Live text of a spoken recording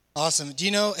Awesome.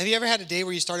 Have you ever had a day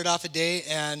where you started off a day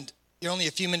and you're only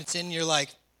a few minutes in, you're like,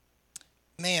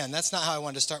 man, that's not how I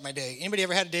wanted to start my day. Anybody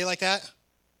ever had a day like that?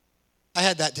 I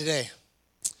had that today.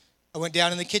 I went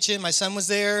down in the kitchen. My son was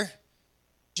there,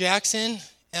 Jackson,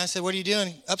 and I said, what are you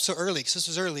doing up so early? Because this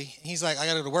was early. And he's like, I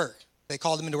got to go to work. They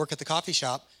called him into work at the coffee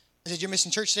shop. I said, you're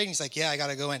missing church today? And he's like, yeah, I got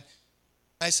to go in.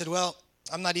 I said, well,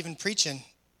 I'm not even preaching.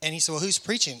 And he said, well, who's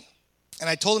preaching? And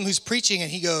I told him who's preaching,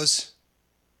 and he goes,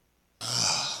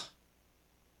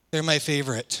 they're my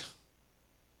favorite.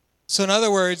 So in other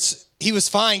words, he was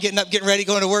fine getting up, getting ready,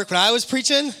 going to work. When I was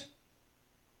preaching,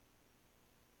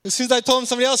 as soon as I told him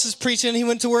somebody else is preaching, he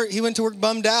went to work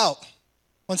bummed out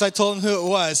once I told him who it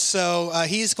was. So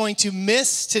he's going to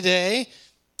miss today,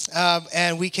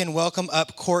 and we can welcome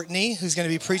up Courtney, who's going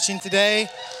to be preaching today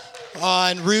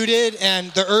on Rooted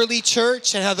and the early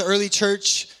church and how the early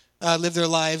church lived their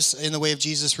lives in the way of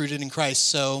Jesus, rooted in Christ.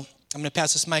 So I'm going to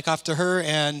pass this mic off to her,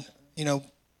 and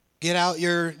get out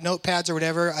your notepads or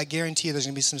whatever. I guarantee you there's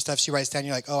going to be some stuff she writes down.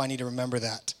 You're like, oh, I need to remember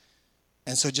that.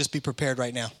 And so just be prepared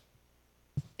right now.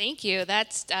 Thank you.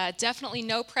 That's definitely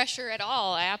no pressure at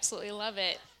all. I absolutely love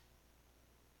it.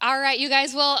 All right, you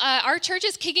guys. Well, our church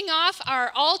is kicking off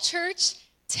our all-church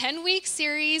 10-week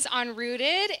series on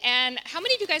Rooted. And how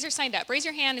many of you guys are signed up? Raise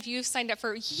your hand if you've signed up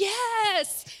for,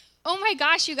 yes! Oh my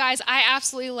gosh, you guys, I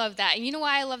absolutely love that. And you know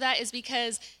why I love that is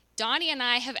because Donnie and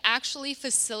I have actually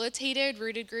facilitated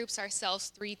Rooted groups ourselves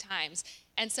 3 times.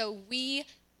 And so we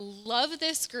love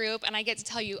this group, and I get to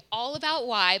tell you all about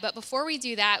why. But before we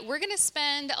do that, we're going to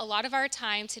spend a lot of our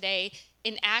time today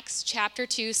in Acts chapter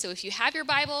 2. So if you have your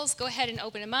Bibles, go ahead and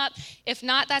open them up. If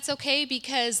not, that's okay,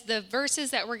 because the verses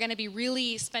that we're going to be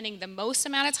really spending the most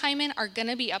amount of time in are going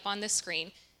to be up on the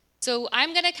screen. So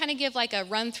I'm going to kind of give like a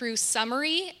run-through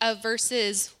summary of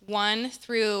verses 1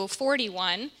 through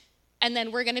 41. And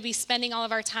then we're going to be spending all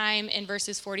of our time in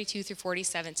verses 42 through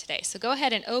 47 today. So go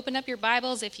ahead and open up your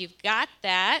Bibles if you've got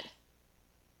that.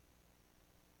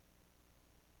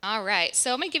 All right,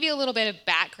 so I'm going to give you a little bit of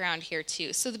background here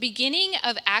too. So the beginning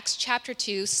of Acts chapter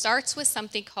 2 starts with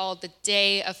something called the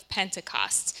Day of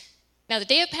Pentecost. Now, the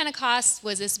Day of Pentecost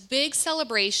was this big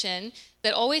celebration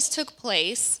that always took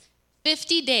place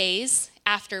 50 days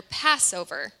after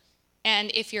Passover.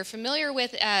 And if you're familiar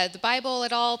with the Bible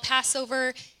at all,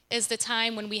 Passover is the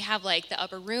time when we have like the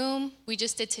upper room. We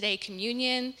just did today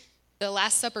communion, the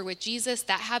Last Supper with Jesus.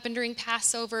 That happened during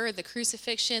Passover, the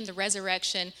crucifixion, the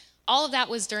resurrection. All of that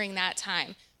was during that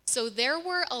time. So there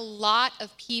were a lot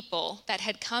of people that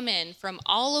had come in from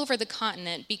all over the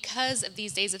continent because of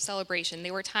these days of celebration.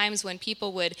 There were times when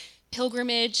people would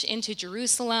pilgrimage into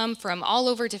Jerusalem from all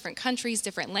over different countries,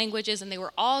 different languages, and they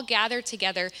were all gathered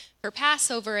together for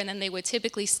Passover, and then they would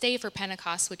typically stay for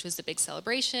Pentecost, which was the big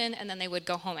celebration, and then they would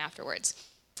go home afterwards.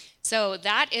 So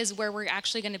that is where we're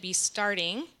actually going to be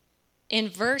starting in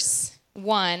verse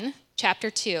 1, chapter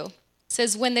 2. It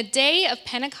says, when the day of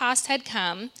Pentecost had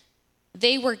come,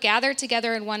 they were gathered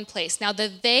together in one place. Now, the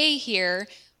they here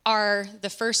are the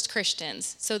first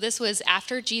Christians. So this was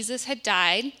after Jesus had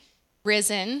died,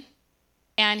 risen,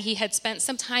 and he had spent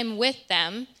some time with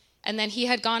them, and then he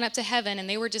had gone up to heaven, and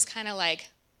they were just kind of like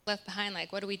left behind,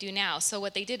 like, what do we do now? So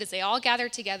what they did is they all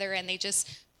gathered together, and they just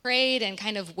prayed and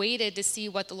kind of waited to see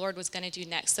what the Lord was going to do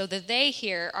next. So the they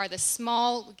here are the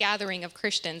small gathering of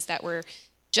Christians that were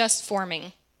just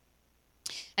forming.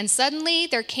 And suddenly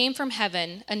there came from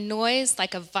heaven a noise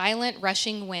like a violent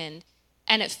rushing wind,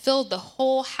 and it filled the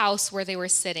whole house where they were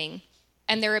sitting.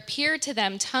 And there appeared to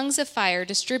them tongues of fire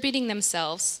distributing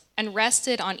themselves and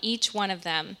rested on each one of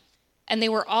them. And they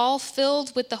were all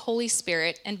filled with the Holy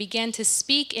Spirit and began to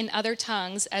speak in other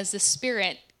tongues as the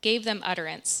Spirit gave them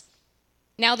utterance.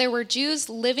 Now there were Jews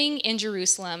living in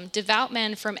Jerusalem, devout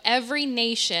men from every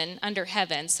nation under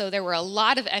heaven. So there were a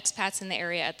lot of expats in the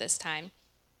area at this time.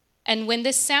 And when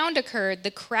this sound occurred,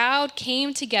 the crowd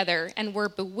came together and were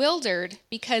bewildered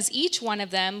because each one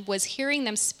of them was hearing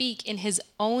them speak in his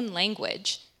own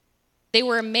language. They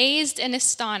were amazed and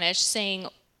astonished, saying,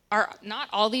 are not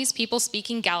all these people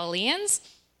speaking Galileans?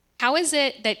 How is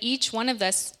it that each one of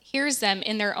us hears them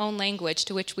in their own language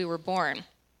to which we were born?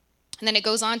 And then it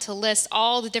goes on to list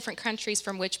all the different countries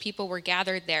from which people were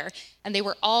gathered there, and they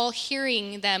were all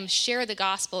hearing them share the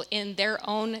gospel in their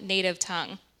own native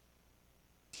tongue.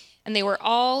 And they were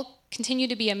all continued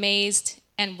to be amazed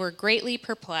and were greatly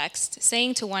perplexed,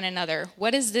 saying to one another,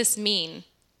 what does this mean?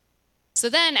 So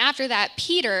then after that,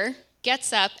 Peter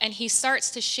gets up and he starts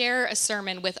to share a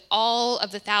sermon with all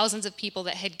of the thousands of people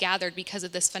that had gathered because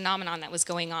of this phenomenon that was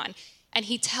going on. and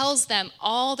he tells them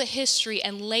all the history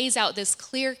and lays out this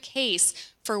clear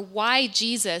case for why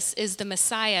Jesus is the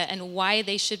Messiah and why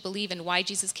they should believe and why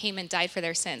Jesus came and died for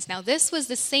their sins. Now, this was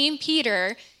the same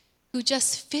Peter who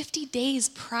just 50 days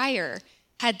prior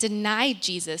had denied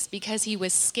Jesus because he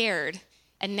was scared.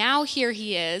 And now here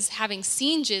he is, having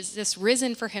seen Jesus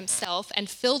risen for himself and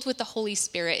filled with the Holy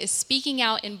Spirit, is speaking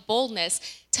out in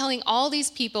boldness, telling all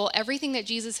these people everything that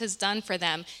Jesus has done for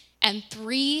them. And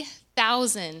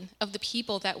 3,000 of the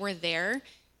people that were there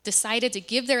decided to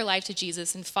give their life to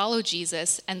Jesus and follow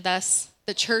Jesus, and thus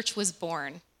the church was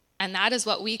born. And that is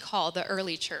what we call the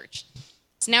early church.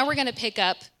 So now we're going to pick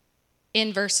up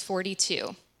in verse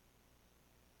 42.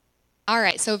 All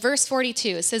right, so verse 42,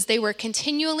 it says, they were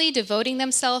continually devoting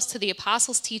themselves to the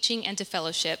apostles' teaching and to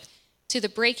fellowship, to the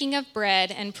breaking of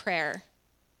bread and prayer.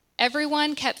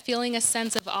 Everyone kept feeling a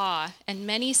sense of awe, and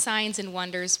many signs and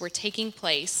wonders were taking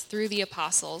place through the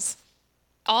apostles.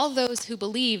 All those who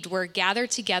believed were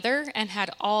gathered together and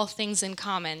had all things in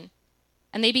common.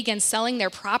 And they began selling their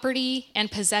property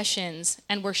and possessions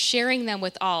and were sharing them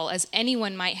with all, as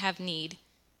anyone might have need.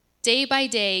 Day by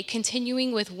day,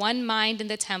 continuing with one mind in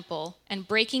the temple and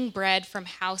breaking bread from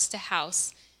house to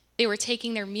house, they were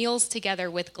taking their meals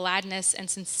together with gladness and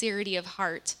sincerity of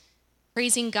heart,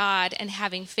 praising God and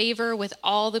having favor with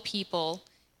all the people.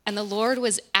 And the Lord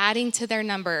was adding to their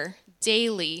number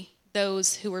daily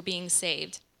those who were being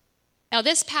saved. Now,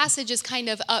 this passage is kind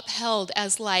of upheld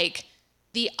as like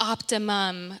the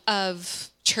optimum of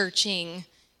churching.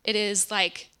 It is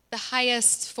like the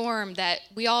highest form that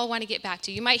we all want to get back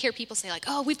to. You might hear people say like,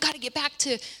 oh, we've got to get back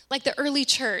to like the early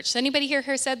church. Anybody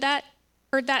here said that?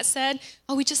 Heard that said?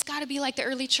 Oh, we just got to be like the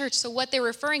early church. So what they're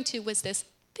referring to was this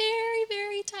very,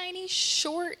 very tiny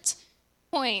short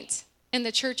point in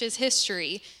the church's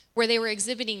history where they were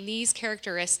exhibiting these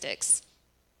characteristics.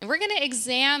 And we're going to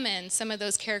examine some of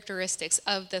those characteristics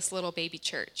of this little baby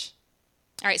church.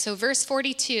 All right, so verse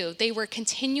 42, they were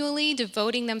continually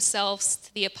devoting themselves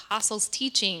to the apostles'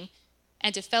 teaching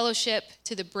and to fellowship,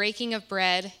 to the breaking of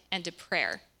bread, and to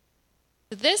prayer.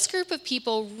 This group of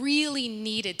people really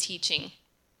needed teaching.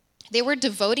 They were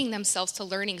devoting themselves to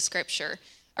learning scripture.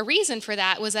 A reason for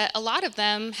that was that a lot of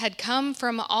them had come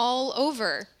from all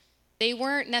over. They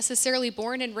weren't necessarily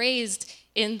born and raised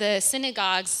in the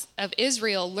synagogues of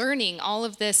Israel learning all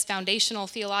of this foundational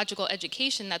theological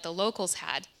education that the locals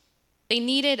had. They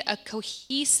needed a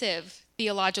cohesive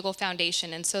theological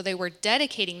foundation, and so they were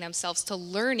dedicating themselves to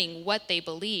learning what they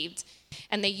believed.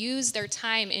 And they used their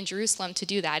time in Jerusalem to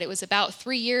do that. It was about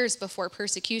 3 years before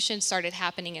persecution started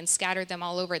happening and scattered them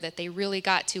all over that they really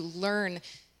got to learn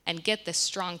and get this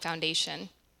strong foundation.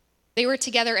 They were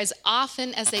together as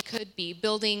often as they could be,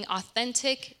 building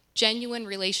authentic, genuine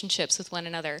relationships with one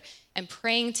another and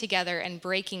praying together and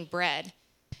breaking bread.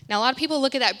 Now, a lot of people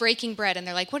look at that breaking bread and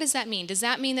they're like, what does that mean? Does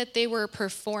that mean that they were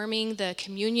performing the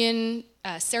communion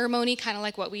ceremony, kind of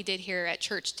like what we did here at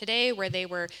church today, where they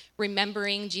were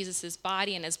remembering Jesus'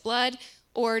 body and his blood?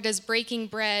 Or does breaking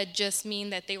bread just mean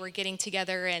that they were getting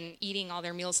together and eating all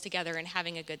their meals together and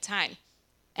having a good time?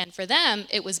 And for them,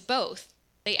 it was both.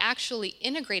 They actually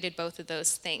integrated both of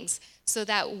those things so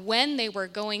that when they were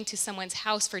going to someone's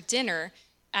house for dinner,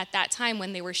 at that time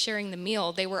when they were sharing the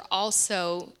meal, they were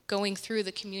also going through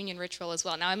the communion ritual as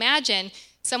well. Now imagine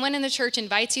someone in the church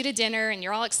invites you to dinner and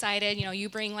you're all excited. You know, you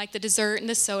bring like the dessert and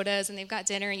the sodas and they've got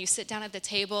dinner and you sit down at the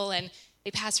table and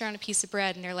they pass around a piece of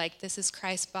bread and they're like, this is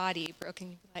Christ's body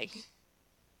broken. Like,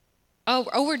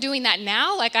 oh, we're doing that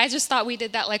now? Like, I just thought we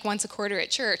did that like once a quarter at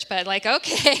church, but like,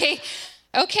 okay.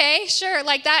 Okay, sure,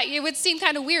 like that, it would seem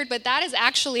kind of weird, but that is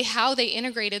actually how they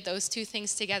integrated those two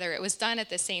things together. It was done at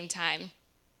the same time.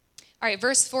 All right,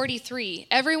 verse 43,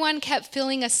 everyone kept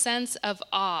feeling a sense of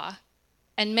awe,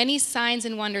 and many signs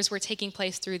and wonders were taking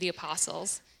place through the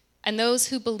apostles. And those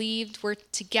who believed were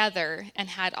together and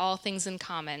had all things in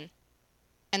common.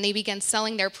 And they began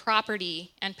selling their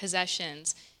property and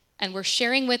possessions and were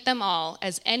sharing with them all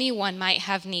as anyone might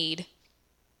have need.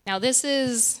 Now, this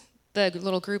is the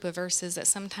little group of verses that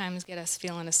sometimes get us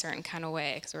feeling a certain kind of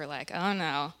way because we're like, oh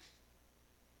no.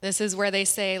 This is where they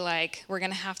say, like, we're going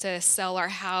to have to sell our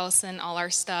house and all our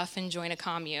stuff and join a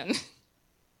commune.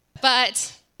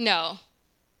 But no,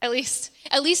 at least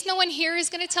no one here is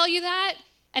going to tell you that.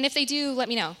 And if they do, let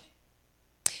me know.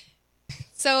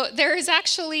 So there is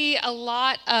actually a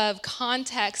lot of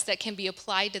context that can be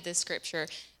applied to this scripture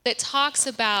that talks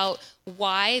about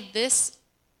why this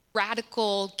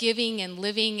radical giving and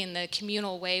living in the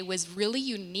communal way was really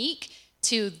unique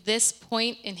to this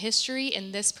point in history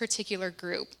in this particular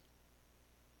group.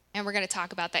 And we're going to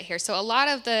talk about that here. So a lot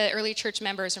of the early church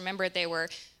members, remember, they were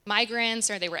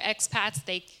migrants or they were expats.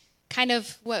 They kind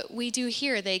of what we do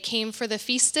here. They came for the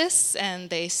feastus and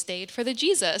they stayed for the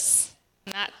Jesus.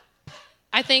 And that,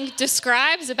 I think,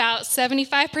 describes about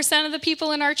 75% of the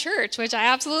people in our church, which I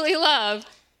absolutely love.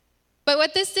 But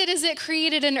what this did is it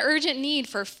created an urgent need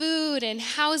for food and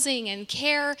housing and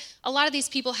care. A lot of these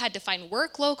people had to find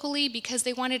work locally because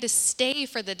they wanted to stay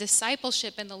for the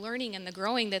discipleship and the learning and the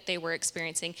growing that they were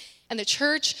experiencing. And the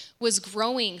church was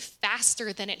growing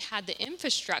faster than it had the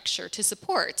infrastructure to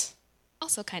support.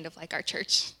 Also kind of like our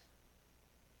church.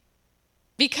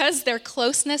 Because their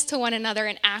closeness to one another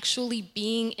and actually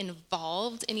being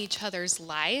involved in each other's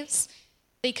lives,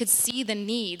 they could see the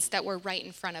needs that were right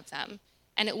in front of them.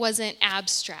 And it wasn't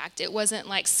abstract. It wasn't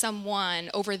like someone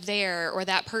over there or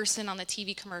that person on the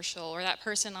TV commercial or that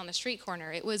person on the street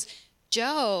corner. It was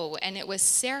Joe and it was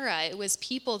Sarah. It was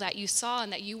people that you saw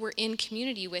and that you were in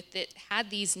community with that had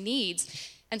these needs.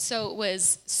 And so it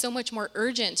was so much more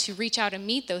urgent to reach out and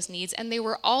meet those needs. And they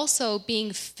were also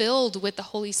being filled with the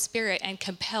Holy Spirit and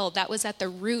compelled. That was at the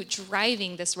root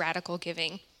driving this radical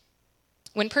giving.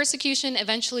 When persecution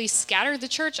eventually scattered the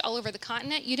church all over the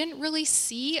continent, you didn't really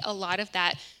see a lot of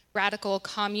that radical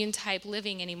commune-type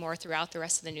living anymore throughout the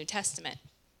rest of the New Testament.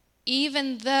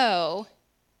 Even though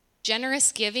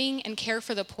generous giving and care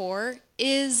for the poor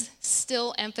is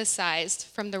still emphasized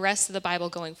from the rest of the Bible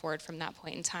going forward from that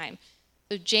point in time.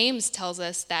 So James tells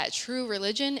us that true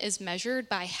religion is measured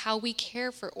by how we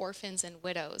care for orphans and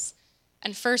widows.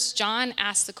 And 1 John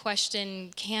asks the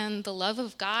question, can the love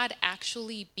of God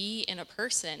actually be in a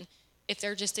person if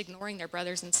they're just ignoring their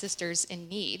brothers and sisters in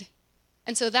need?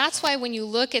 And so that's why when you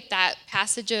look at that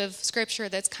passage of scripture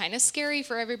that's kind of scary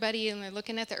for everybody and they're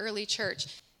looking at the early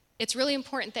church, it's really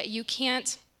important that you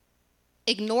can't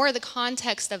ignore the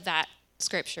context of that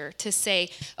scripture to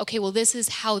say, okay, well, this is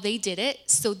how they did it,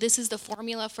 so this is the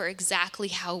formula for exactly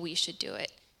how we should do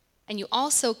it. And you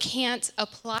also can't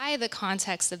apply the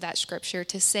context of that scripture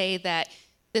to say that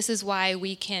this is why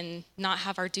we can not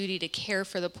have our duty to care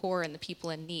for the poor and the people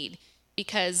in need.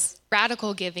 Because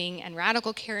radical giving and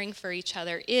radical caring for each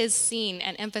other is seen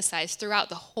and emphasized throughout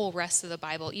the whole rest of the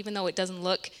Bible, even though it doesn't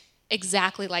look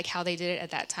exactly like how they did it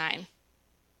at that time.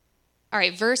 All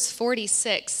right, verse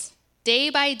 46. Day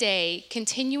by day,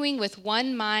 continuing with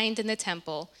one mind in the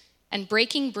temple and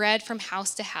breaking bread from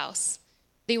house to house,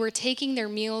 they were taking their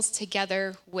meals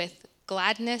together with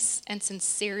gladness and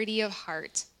sincerity of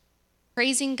heart,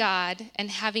 praising God and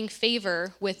having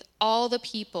favor with all the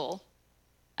people.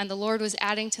 And the Lord was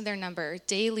adding to their number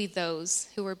daily those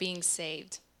who were being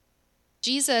saved.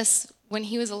 Jesus, when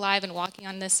he was alive and walking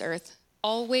on this earth,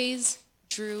 always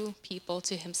drew people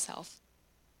to himself.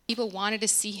 People wanted to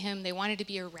see him. They wanted to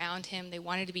be around him. They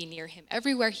wanted to be near him.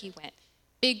 Everywhere he went,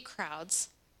 big crowds.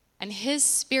 And his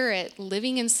spirit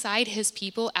living inside his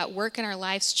people at work in our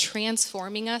lives,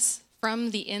 transforming us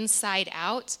from the inside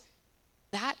out,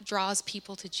 that draws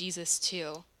people to Jesus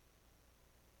too.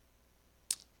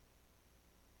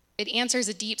 It answers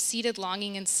a deep-seated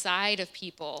longing inside of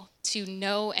people to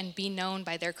know and be known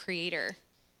by their Creator.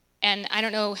 And I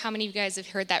don't know how many of you guys have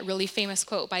heard that really famous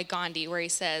quote by Gandhi where he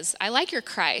says, I like your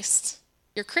Christ.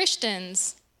 Your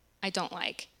Christians, I don't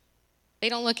like. They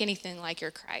don't look anything like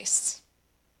your Christ.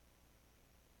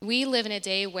 We live in a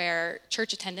day where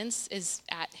church attendance is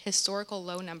at historical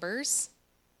low numbers.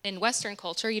 In Western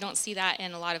culture, you don't see that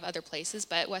in a lot of other places,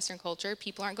 but Western culture,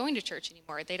 people aren't going to church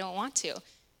anymore. They don't want to.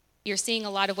 You're seeing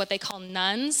a lot of what they call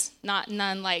nuns, not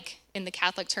nun like in the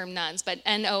Catholic term nuns, but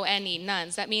N-O-N-E,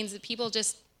 nuns. That means that people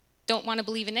just don't want to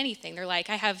believe in anything. They're like,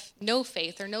 I have no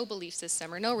faith or no belief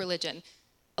system or no religion.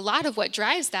 A lot of what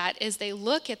drives that is they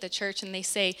look at the church and they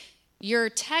say, your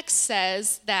text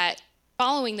says that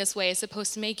following this way is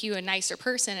supposed to make you a nicer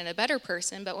person and a better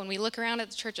person, but when we look around at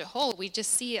the church as a whole, we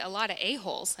just see a lot of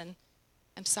a-holes. And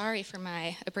I'm sorry for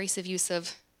my abrasive use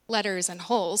of letters and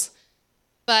holes,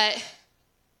 but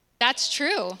that's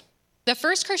true. The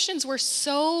first Christians were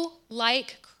so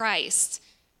like Christ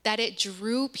that it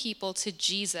drew people to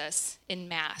Jesus in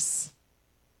mass.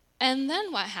 And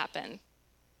then what happened?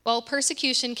 Well,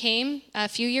 persecution came a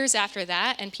few years after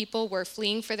that, and people were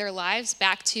fleeing for their lives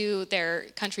back to their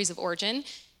countries of origin.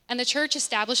 And the church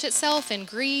established itself in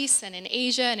Greece and in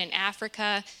Asia and in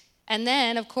Africa. And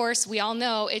then, of course, we all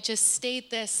know it just stayed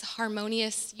this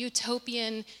harmonious,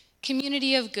 utopian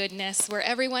community of goodness where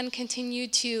everyone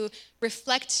continued to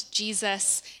reflect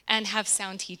Jesus and have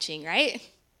sound teaching, right?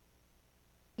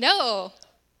 No,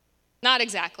 not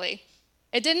exactly.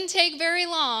 It didn't take very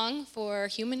long for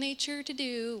human nature to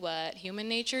do what human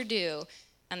nature do.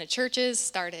 And the churches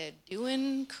started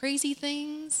doing crazy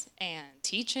things and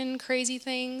teaching crazy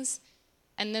things.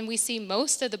 And then we see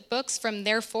most of the books from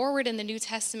there forward in the New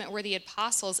Testament were the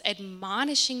apostles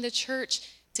admonishing the church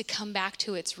to come back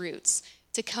to its roots,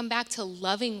 to come back to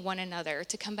loving one another,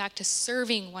 to come back to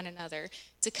serving one another,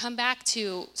 to come back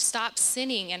to stop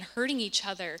sinning and hurting each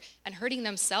other and hurting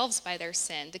themselves by their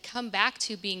sin, to come back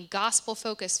to being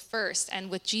gospel-focused first and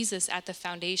with Jesus at the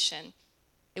foundation.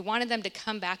 They wanted them to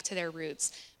come back to their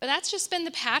roots. But that's just been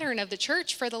the pattern of the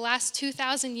church for the last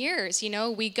 2,000 years. You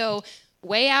know, we go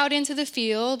way out into the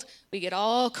field, we get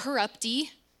all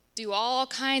corrupty, do all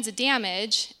kinds of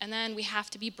damage, and then we have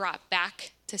to be brought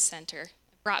back to center,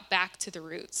 brought back to the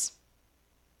roots.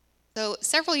 So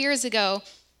several years ago,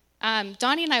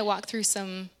 Donnie and I walked through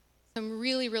some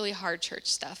really, really hard church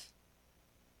stuff.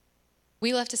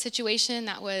 We left a situation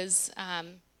that was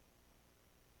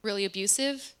really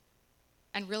abusive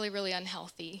and really, really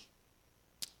unhealthy.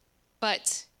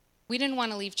 But we didn't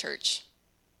want to leave church.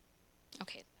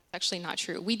 Okay, that's actually not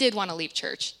true. We did want to leave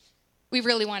church. We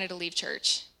really wanted to leave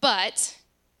church. But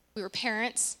we were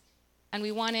parents, and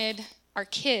we wanted our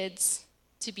kids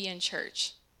to be in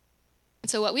church. And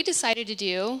so what we decided to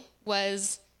do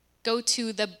was go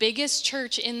to the biggest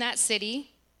church in that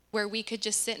city where we could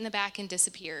just sit in the back and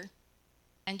disappear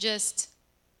and just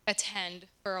attend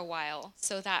for a while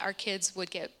so that our kids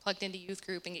would get plugged into youth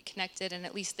group and get connected, and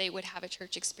at least they would have a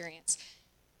church experience.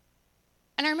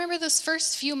 And I remember those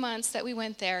first few months that we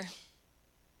went there,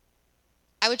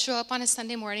 I would show up on a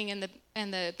Sunday morning and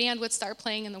the band would start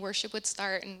playing and the worship would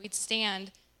start and we'd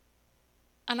stand,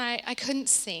 and I couldn't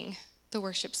sing the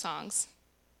worship songs.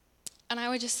 And I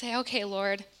would just say, okay,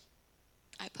 Lord,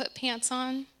 I put pants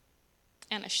on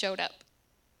and I showed up.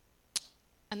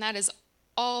 And that is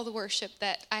all the worship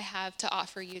that I have to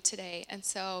offer you today. And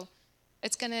so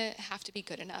it's going to have to be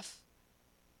good enough.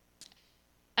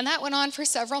 And that went on for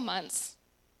several months.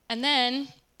 And then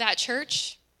that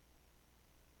church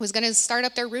was going to start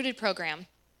up their Rooted program.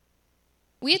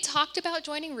 We had talked about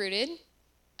joining Rooted,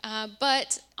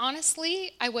 but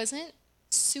honestly, I wasn't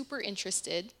super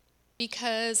interested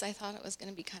because I thought it was going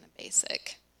to be kind of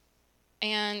basic.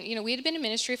 And, you know, we had been in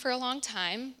ministry for a long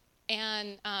time,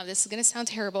 and this is going to sound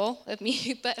terrible of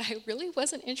me, but I really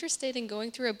wasn't interested in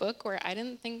going through a book where I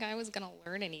didn't think I was going to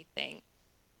learn anything.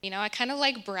 You know, I kind of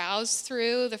like browsed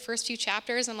through the first few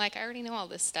chapters and like, I already know all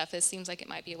this stuff. It seems like it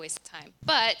might be a waste of time.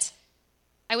 But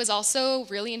I was also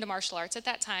really into martial arts at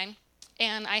that time,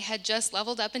 and I had just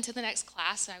leveled up into the next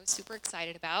class, and I was super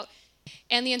excited about.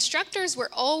 And the instructors were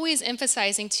always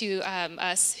emphasizing to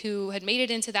us who had made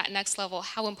it into that next level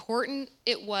how important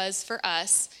it was for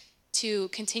us to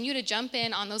continue to jump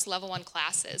in on those level 1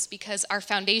 classes, because our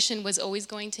foundation was always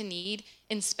going to need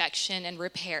inspection and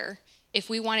repair if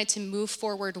we wanted to move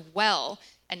forward well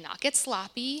and not get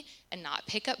sloppy and not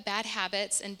pick up bad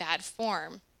habits and bad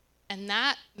form. And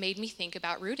that made me think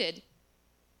about Rooted.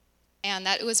 And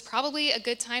that it was probably a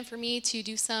good time for me to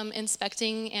do some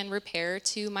inspecting and repair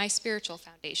to my spiritual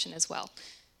foundation as well.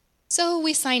 So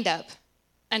we signed up,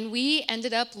 and we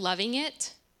ended up loving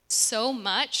it so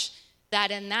much that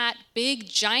in that big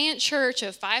giant church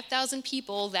of 5,000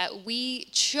 people that we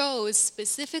chose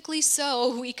specifically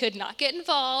so we could not get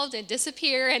involved and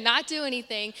disappear and not do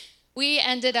anything, we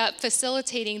ended up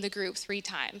facilitating the group 3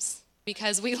 times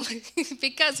because we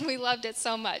loved it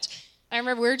so much. I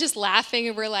remember we were just laughing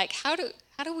and we're like, how do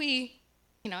we,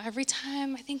 you know, every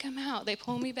time I think I'm out, they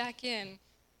pull me back in.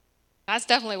 That's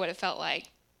definitely what it felt like.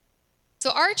 So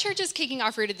our church is kicking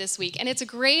off Rooted this week, and it's a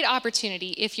great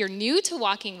opportunity if you're new to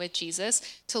walking with Jesus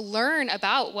to learn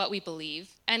about what we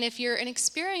believe. And if you're an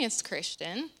experienced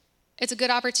Christian, it's a good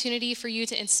opportunity for you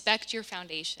to inspect your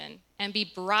foundation and be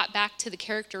brought back to the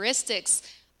characteristics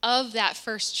of that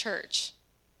first church.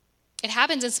 It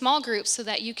happens in small groups so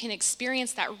that you can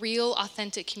experience that real,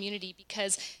 authentic community,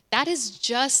 because that is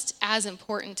just as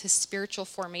important to spiritual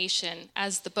formation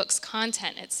as the book's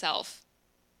content itself.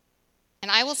 And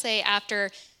I will say,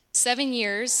 after 7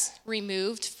 years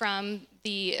removed from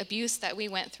the abuse that we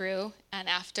went through, and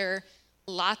after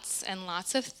lots and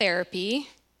lots of therapy,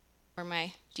 or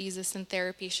my Jesus in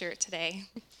Therapy shirt today,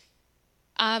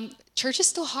 church is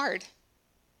still hard.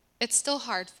 It's still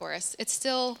hard for us. It's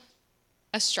still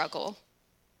a struggle.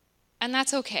 And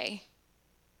that's okay.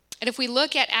 And if we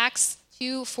look at Acts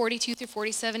 2:42 through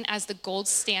 47 as the gold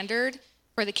standard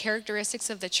for the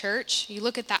characteristics of the church, you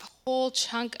look at that whole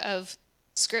chunk of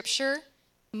Scripture,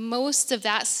 most of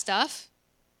that stuff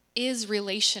is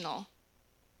relational.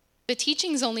 The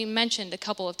teaching's only mentioned a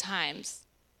couple of times,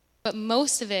 but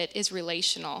most of it is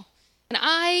relational. And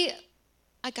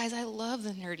guys, I love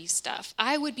the nerdy stuff.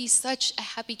 I would be such a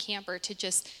happy camper to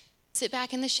just sit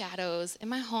back in the shadows in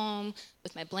my home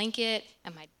with my blanket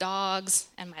and my dogs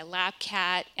and my lab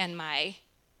cat and my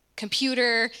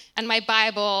computer and my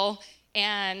Bible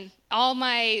and all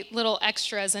my little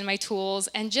extras and my tools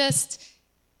and just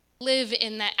live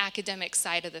in that academic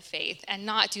side of the faith and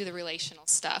not do the relational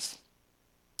stuff.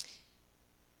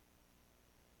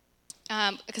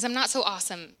 Because I'm not so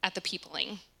awesome at the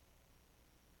peopling.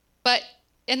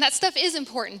 And that stuff is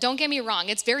important. Don't get me wrong.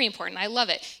 It's very important. I love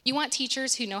it. You want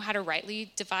teachers who know how to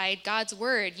rightly divide God's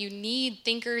word. You need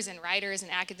thinkers and writers and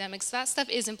academics. That stuff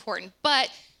is important. But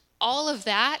all of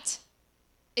that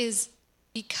is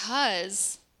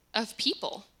because of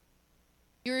people.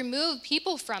 You remove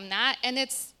people from that, and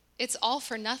it's all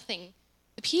for nothing.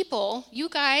 The people, you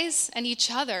guys and each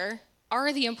other,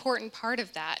 are the important part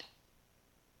of that.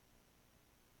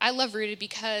 I love Rooted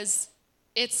because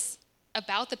it's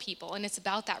about the people, and it's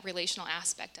about that relational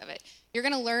aspect of it. You're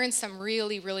going to learn some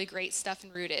really, really great stuff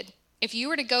in Rooted. If you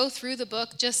were to go through the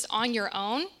book just on your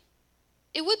own,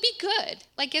 it would be good.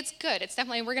 Like, it's good. It's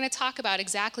definitely, we're going to talk about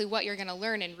exactly what you're going to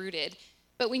learn in Rooted.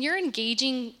 But when you're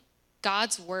engaging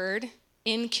God's word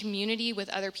in community with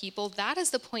other people, that is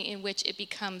the point in which it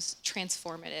becomes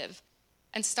transformative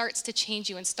and starts to change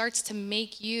you and starts to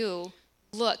make you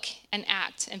look and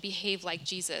act and behave like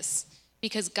Jesus,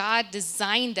 because God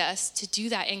designed us to do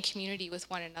that in community with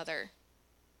one another.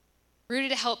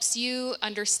 Rooted helps you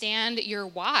understand your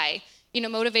why. You know,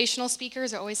 motivational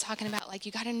speakers are always talking about, like,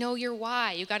 you got to know your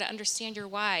why. You got to understand your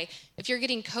why. If you're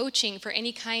getting coaching for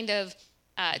any kind of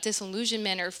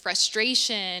disillusionment or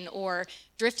frustration or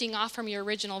drifting off from your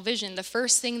original vision, the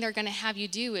first thing they're going to have you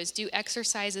do is do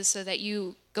exercises so that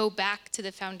you go back to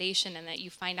the foundation and that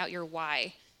you find out your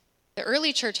why. The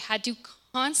early church had to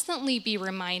constantly be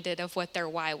reminded of what their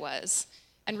why was.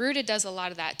 And Rooted does a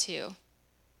lot of that too.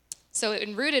 So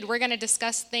in Rooted, we're going to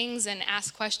discuss things and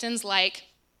ask questions like,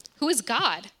 who is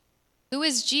God? Who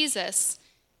is Jesus?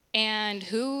 And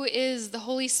who is the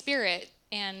Holy Spirit?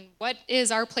 And what is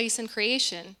our place in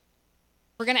creation?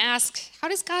 We're going to ask, how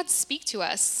does God speak to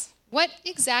us? What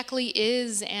exactly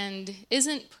is and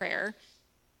isn't prayer?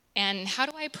 And how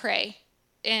do I pray?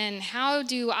 And how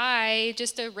do I,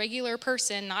 just a regular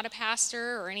person, not a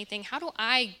pastor or anything, how do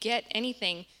I get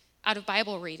anything out of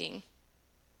Bible reading?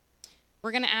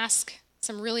 We're going to ask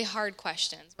some really hard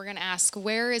questions. We're going to ask,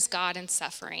 where is God in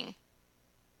suffering?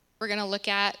 We're going to look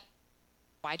at,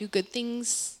 why do good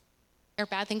things or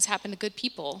bad things happen to good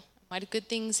people? Why do good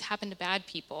things happen to bad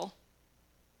people?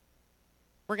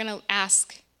 We're going to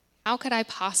ask, how could I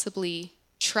possibly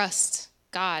trust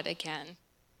God again?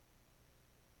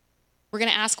 We're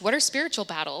going to ask, what are spiritual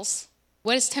battles?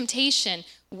 What is temptation?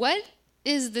 What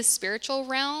is the spiritual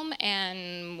realm,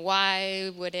 and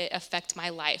why would it affect my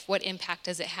life? What impact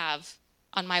does it have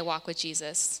on my walk with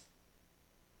Jesus?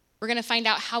 We're going to find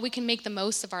out how we can make the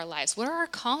most of our lives. What are our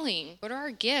calling? What are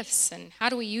our gifts, and how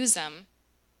do we use them?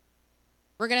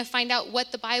 We're going to find out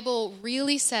what the Bible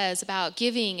really says about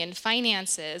giving and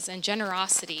finances and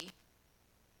generosity.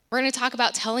 We're going to talk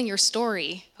about telling your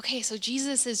story. Okay, so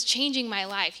Jesus is changing my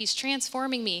life. He's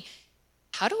transforming me.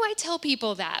 How do I tell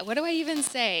people that? What do I even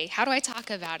say? How do I talk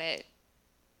about it?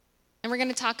 And we're going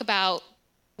to talk about,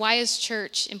 why is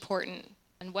church important,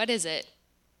 and what is it?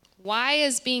 Why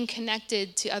is being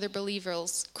connected to other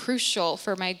believers crucial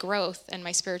for my growth and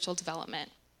my spiritual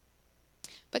development?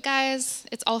 But guys,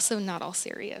 it's also not all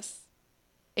serious.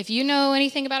 If you know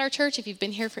anything about our church, if you've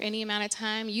been here for any amount of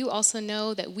time, you also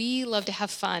know that we love to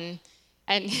have fun.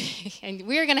 And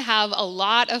we're going to have a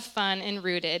lot of fun in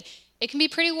Rooted. It can be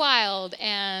pretty wild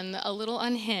and a little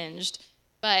unhinged,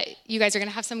 but you guys are going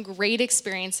to have some great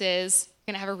experiences.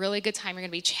 You're going to have a really good time. You're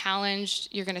going to be challenged.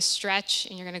 You're going to stretch,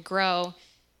 and you're going to grow,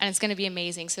 and it's going to be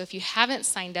amazing. So if you haven't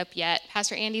signed up yet,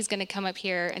 Pastor Andy's going to come up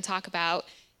here and talk about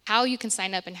how you can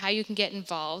sign up and how you can get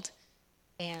involved.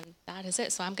 And that is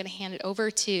it. So I'm going to hand it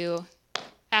over to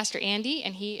Pastor Andy,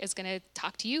 and he is going to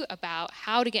talk to you about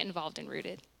how to get involved in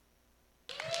Rooted.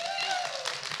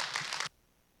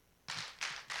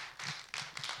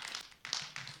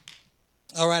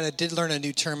 All right, I did learn a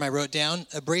new term I wrote down,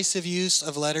 abrasive use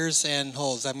of letters and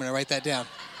holes. I'm going to write that down.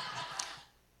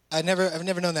 I've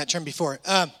never known that term before.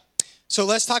 So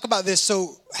let's talk about this.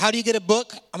 So how do you get a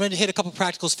book? I'm going to hit a couple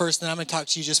practicals first, and then I'm going to talk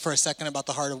to you just for a second about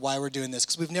the heart of why we're doing this,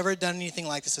 because we've never done anything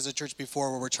like this as a church before,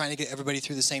 where we're trying to get everybody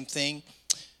through the same thing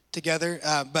together.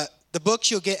 But the books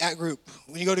you'll get at group.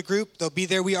 When you go to group, they'll be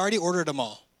there. We already ordered them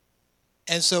all.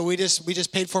 And so we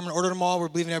just paid for them and ordered them all. We're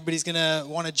believing everybody's going to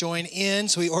want to join in,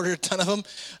 so we ordered a ton of them.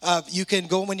 You can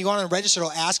go, when you go on and register,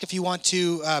 it'll ask if you want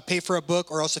to pay for a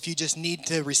book, or else if you just need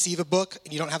to receive a book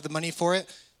and you don't have the money for it.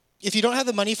 If you don't have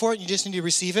the money for it and you just need to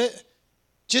receive it,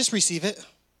 just receive it.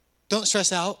 Don't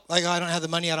stress out. Like, oh, I don't have the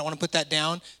money. I don't want to put that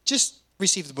down. Just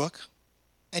receive the book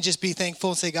and just be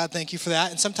thankful and say, God, thank you for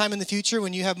that. And sometime in the future,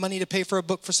 when you have money to pay for a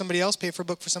book for somebody else, pay for a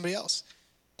book for somebody else.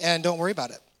 And don't worry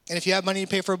about it. And if you have money to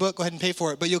pay for a book, go ahead and pay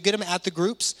for it. But you'll get them at the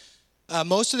groups.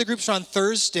 Most of the groups are on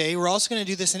Thursday. We're also going to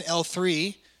do this in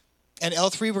L3. And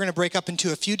L3, we're going to break up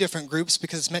into a few different groups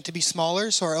because it's meant to be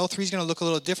smaller. So our L3 is going to look a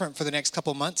little different for the next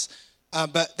couple months.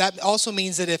 But that also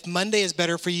means that if Monday is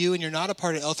better for you and you're not a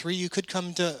part of L3, you could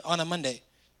come on a Monday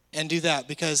and do that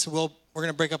because we're going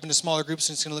to break up into smaller groups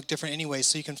and it's going to look different anyway,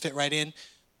 so you can fit right in.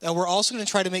 We're also going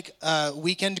to try to make a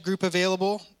weekend group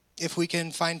available if we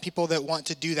can find people that want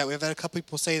to do that. We've had a couple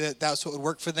people say that that's what would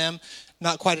work for them.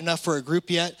 Not quite enough for a group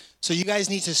yet. So you guys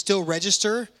need to still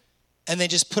register and then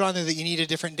just put on there that you need a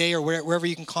different day or wherever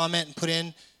you can comment and put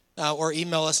in or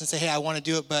email us and say, hey, I want to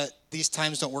do it, but these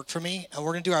times don't work for me. And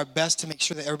we're going to do our best to make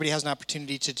sure that everybody has an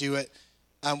opportunity to do it.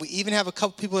 We even have a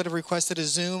couple people that have requested a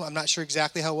Zoom. I'm not sure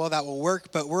exactly how well that will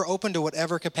work, but we're open to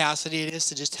whatever capacity it is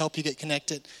to just help you get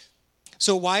connected.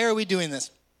 So why are we doing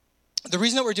this? The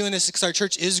reason that we're doing this is because our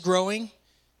church is growing.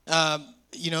 We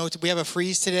have a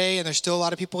freeze today, and there's still a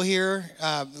lot of people here.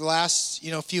 The last,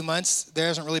 few months, there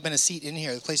hasn't really been a seat in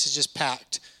here. The place is just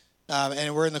packed,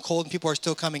 and we're in the cold, and people are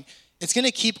still coming. It's going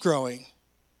to keep growing.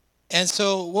 And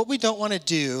so what we don't want to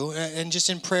do, and just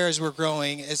in prayer as we're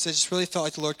growing, is I just really felt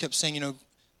like the Lord kept saying,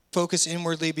 focus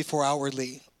inwardly before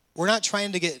outwardly. We're not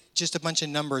trying to get just a bunch of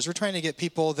numbers. We're trying to get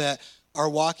people that are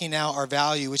walking out our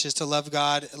value, which is to love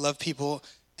God, love people,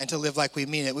 and to live like we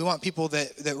mean it. We want people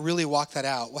that really walk that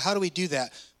out. Well, how do we do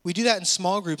that? We do that in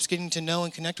small groups, getting to know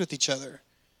and connect with each other.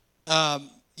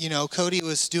 Cody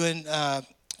was coming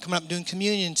up doing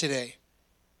communion today.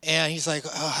 And he's like,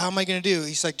 oh, how am I going to do?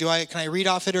 He's like, can I read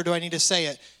off it or do I need to say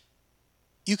it?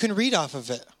 You can read off of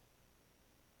it.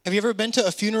 Have you ever been to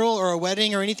a funeral or a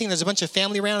wedding or anything? There's a bunch of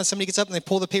family around and somebody gets up and they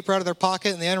pull the paper out of their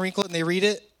pocket and they unwrinkle it and they read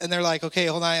it. And they're like, okay,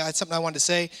 hold on, I had something I wanted to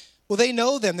say. Well, they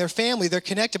know them, they're family, they're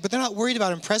connected, but they're not worried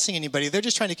about impressing anybody. They're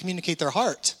just trying to communicate their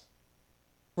heart,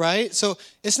 right? So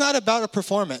it's not about a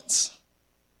performance.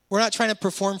 We're not trying to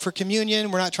perform for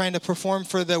communion. We're not trying to perform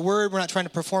for the word. We're not trying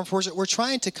to perform for worship. We're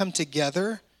trying to come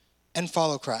together and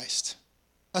follow Christ.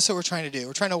 That's what we're trying to do.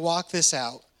 We're trying to walk this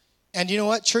out. And you know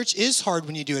what? Church is hard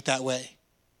when you do it that way.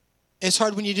 It's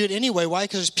hard when you do it anyway. Why?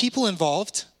 Because there's people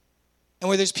involved. And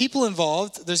where there's people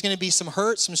involved, there's going to be some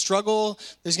hurt, some struggle.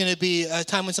 There's going to be a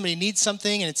time when somebody needs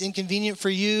something and it's inconvenient for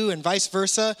you and vice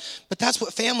versa. But that's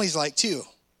what family's like too.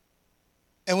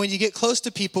 And when you get close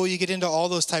to people, you get into all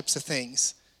those types of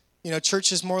things.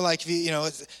 Church is more like,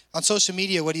 on social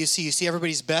media, what do you see? You see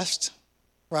everybody's best,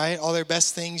 right? All their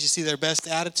best things. You see their best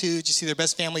attitudes. You see their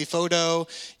best family photo.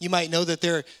 You might know that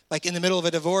they're like in the middle of a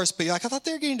divorce, but you're like, I thought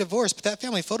they were getting divorced, but that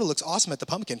family photo looks awesome at the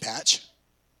pumpkin patch.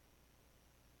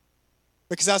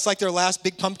 Because that's like their last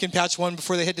big pumpkin patch one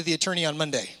before they head to the attorney on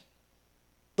Monday.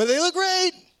 But they look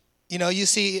great. You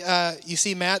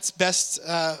see Matt's best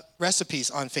recipes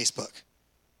on Facebook.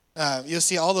 You'll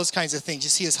see all those kinds of things. You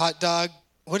see his hot dog.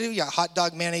 What do we got? Hot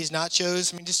dog, mayonnaise,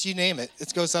 nachos. I mean, just you name it.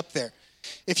 It goes up there.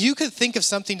 If you could think of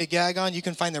something to gag on, you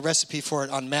can find the recipe for it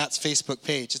on Matt's Facebook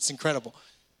page. It's incredible.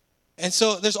 And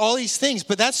so there's all these things,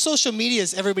 but that's social media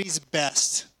is everybody's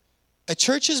best. A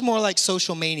church is more like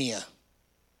social mania.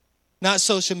 Not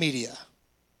social media.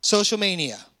 Social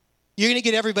mania. You're going to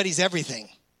get everybody's everything.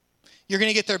 You're going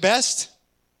to get their best,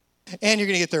 and you're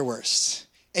going to get their worst.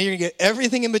 And you're going to get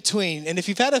everything in between. And if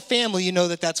you've had a family, you know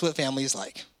that that's what family is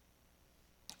like.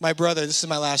 My brother, this is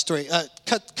my last story.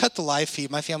 Cut the live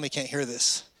feed. My family can't hear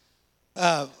this.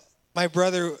 My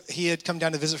brother, he had come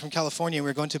down to visit from California, and we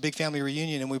were going to a big family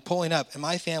reunion, and we were pulling up. And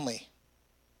my family,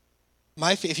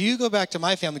 if you go back to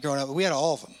my family growing up, we had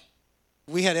all of them.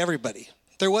 We had everybody.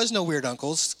 There was no weird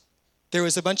uncles. There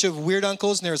was a bunch of weird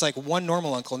uncles, and there was like one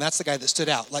normal uncle, and that's the guy that stood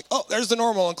out. Like, oh, there's the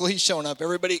normal uncle. He's showing up.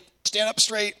 Everybody stand up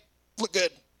straight. Look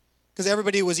good. Because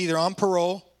everybody was either on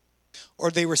parole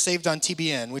or they were saved on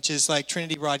TBN, which is like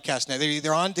Trinity Broadcast Night. They're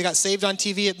either they got saved on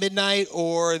TV at midnight,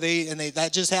 or that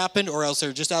just happened, or else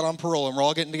they're just out on parole, and we're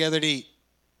all getting together to eat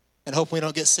and hope we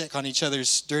don't get sick on each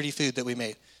other's dirty food that we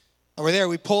made. And we're there.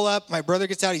 We pull up. My brother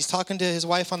gets out. He's talking to his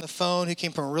wife on the phone, who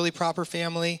came from a really proper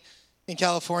family in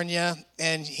California,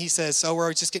 and he says, so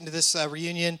we're just getting to this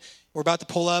reunion. We're about to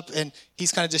pull up, and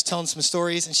he's kind of just telling some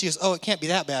stories, and she goes, oh, it can't be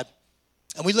that bad.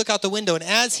 And we look out the window, and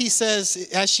as she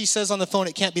says on the phone,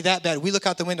 it can't be that bad, we look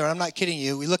out the window, and I'm not kidding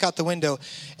you, we look out the window,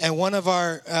 and one of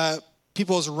our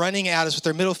people is running at us with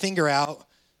their middle finger out,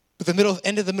 with the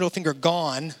end of the middle finger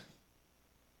gone,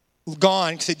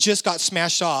 because it just got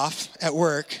smashed off at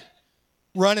work,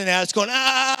 running at us, going,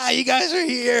 you guys are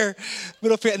here.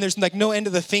 Middle finger, and there's like no end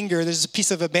of the finger. There's a piece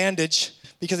of a bandage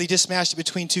because he just smashed it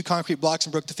between two concrete blocks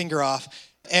and broke the finger off.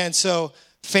 And so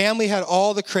family had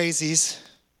all the crazies.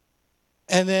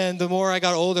 And then the more I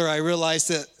got older, I realized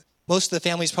that most of the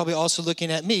family is probably also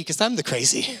looking at me because I'm the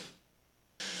crazy.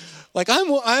 Like,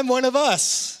 I'm one of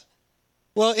us.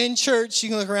 Well, in church, you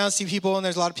can look around and see people, and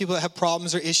there's a lot of people that have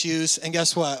problems or issues. And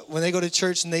guess what? When they go to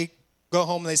church and they go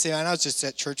home and they say, I was just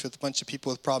at church with a bunch of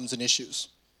people with problems and issues.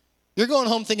 You're going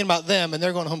home thinking about them, and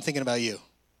they're going home thinking about you.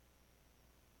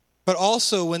 But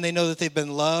also when they know that they've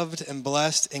been loved and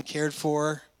blessed and cared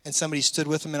for, and somebody stood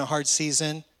with them in a hard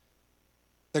season,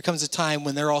 there comes a time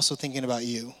when they're also thinking about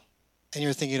you, and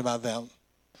you're thinking about them.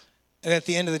 And at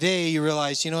the end of the day, you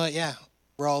realize, you know what? Yeah,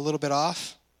 we're all a little bit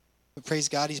off, but praise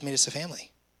God, he's made us a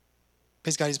family.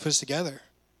 Praise God, he's put us together.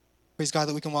 Praise God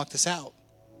that we can walk this out.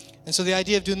 And so the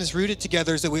idea of doing this Rooted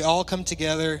Together is that we all come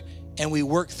together and we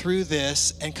work through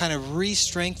this and kind of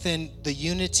re-strengthen the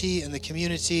unity and the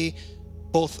community,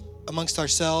 both amongst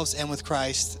ourselves and with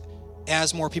Christ,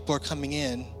 as more people are coming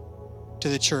in to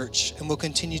the church. And we'll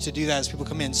continue to do that as people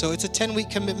come in. So it's a 10-week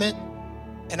commitment.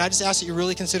 And I just ask that you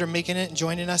really consider making it and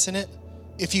joining us in it.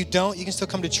 If you don't, you can still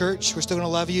come to church. We're still going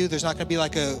to love you. There's not going to be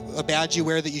like a badge you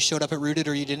wear that you showed up at Rooted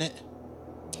or you didn't.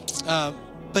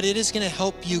 But it is going to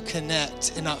help you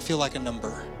connect and not feel like a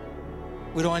number.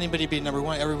 We don't want anybody to be a number. We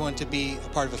want everyone to be a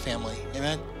part of a family.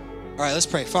 Amen? All right, let's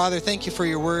pray. Father, thank you for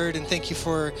your word, and thank you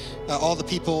for all the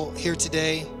people here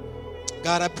today.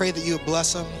 God, I pray that you would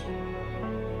bless them.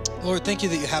 Lord, thank you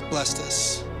that you have blessed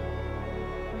us.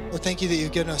 Lord, thank you that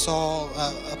you've given us all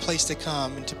a place to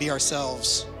come and to be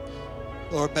ourselves.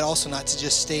 Lord, but also not to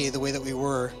just stay the way that we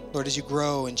were. Lord, as you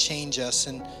grow and change us,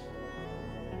 and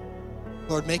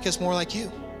Lord, make us more like you.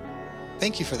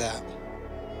 Thank you for that.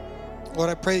 Lord,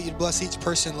 I pray that you'd bless each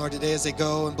person, Lord, today as they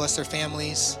go, and bless their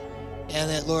families. And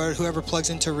that, Lord, whoever plugs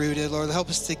into Rooted, Lord, help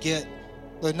us to get,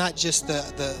 Lord, not just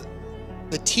the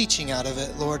teaching out of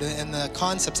it, Lord, and the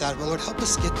concepts out of it. Lord, help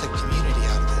us get the community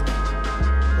out of it,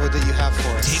 Lord, that you have for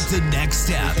us. Take the next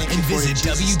step and visit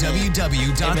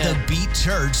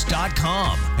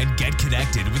www.thebeatchurch.com and get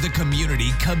connected with a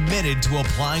community committed to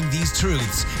applying these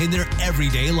truths in their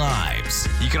everyday lives.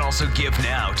 You can also give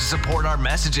now to support our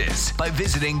messages by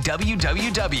visiting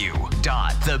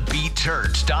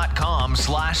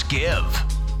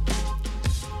www.thebeatchurch.com/give.